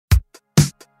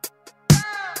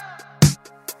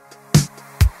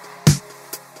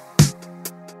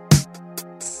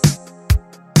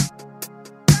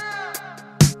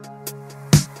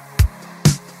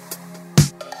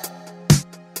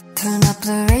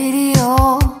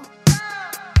radio.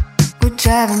 We're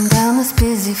driving down this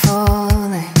busy four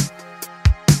lane.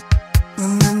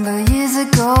 Remember years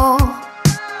ago,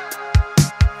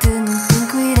 didn't think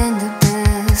we'd end up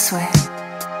this way.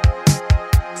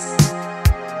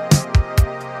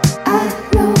 I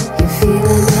know you're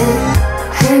feeling it,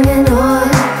 hanging on.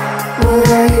 What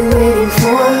are you waiting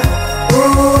for?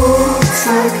 Ooh, it's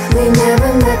like we never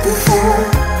met before.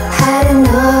 Had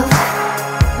enough,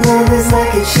 love is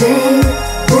like a chain.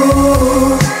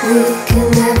 Ooh, we can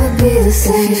never be the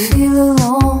same. If you feel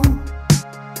alone,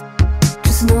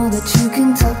 just know that you can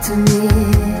talk to me,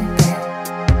 babe.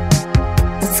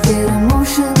 Let's get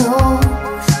emotional.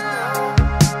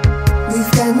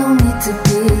 We've got no need to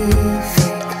be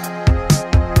fake.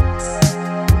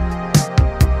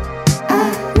 I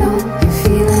know you're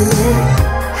feeling it,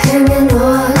 hanging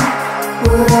on.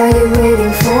 What are you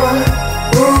waiting for?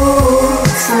 Ooh,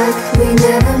 it's like we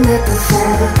never met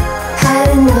before. Had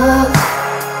enough,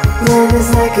 love is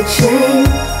like a chain.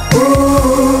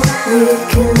 Ooh, we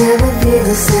can never be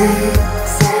the same.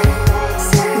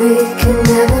 We can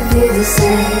never be the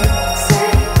same.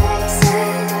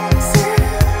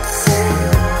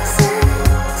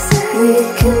 We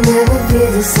can never be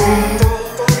the same.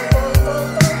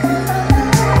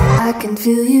 I can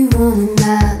feel you running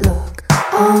that look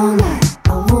all night. I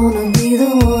wanna be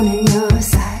the one in your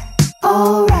side.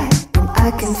 Alright, and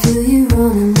I can feel you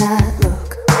running that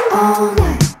look all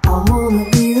night. I wanna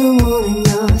be the one in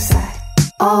your side.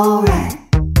 Alright,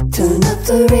 turn up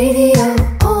the radio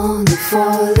on the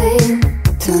four lane.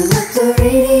 Turn up the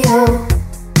radio.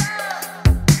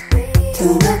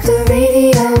 Turn up the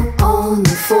radio on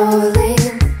the four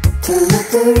lane. Turn up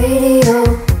the radio.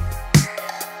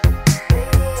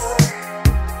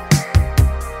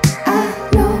 I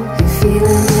know you're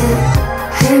feeling it,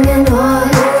 hanging on.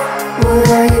 What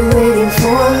are you waiting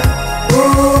for?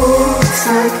 Ooh, it's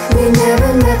like we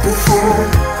never met before.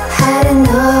 Had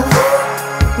enough,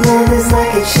 love is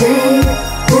like a chain.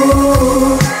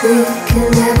 Ooh, we can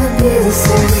never be the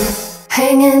same.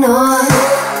 Hanging on,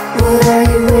 what are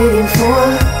you waiting for?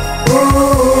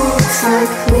 Ooh, it's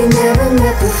like we never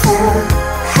met before.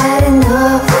 Had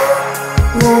enough,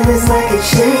 love is like a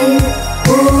chain.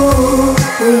 Ooh,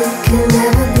 we can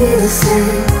never be the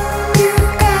same.